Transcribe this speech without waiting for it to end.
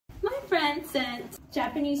friend sent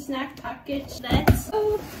Japanese snack package. Let's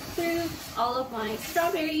go through all of my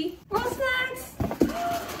strawberry roll snacks.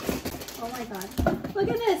 Oh my god. Look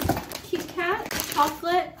at this. Kit Kat,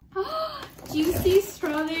 chocolate, juicy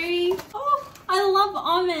strawberry. Oh, I love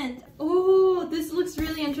almond. Oh, this looks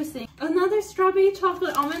really interesting. Another strawberry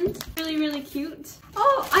chocolate almond. Really, really cute.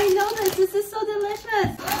 Oh, I know this. This is so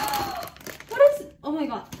delicious. What is, oh my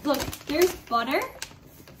god. Look, there's butter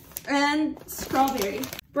and strawberry.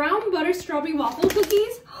 Brown butter strawberry waffle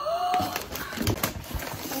cookies. Oh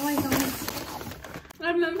my god.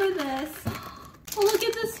 I remember this. Oh, look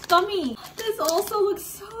at this gummy. This also looks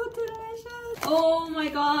so delicious. Oh my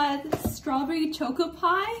god. Strawberry choco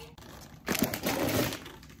pie.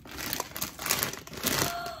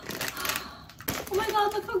 Oh my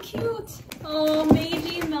god, look how cute. Oh,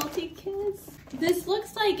 Meiji Melty Kiss. This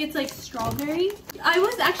looks like it's like strawberry. I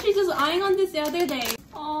was actually just eyeing on this the other day.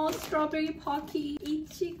 Oh, strawberry Pocky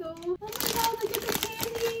Ichigo. Oh my god, look at the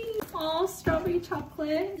candy. Oh, strawberry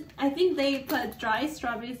chocolate. I think they put dry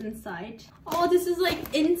strawberries inside. Oh, this is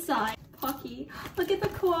like inside Pocky. Look at the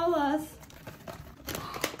koalas.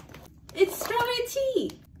 It's strawberry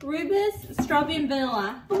tea. Rubus, strawberry and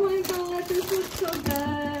vanilla. Oh my god, this looks so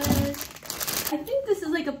good. I think this is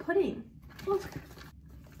like a pudding. Look.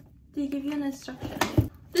 They give you an instruction.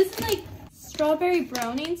 This is like strawberry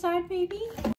brownie inside maybe?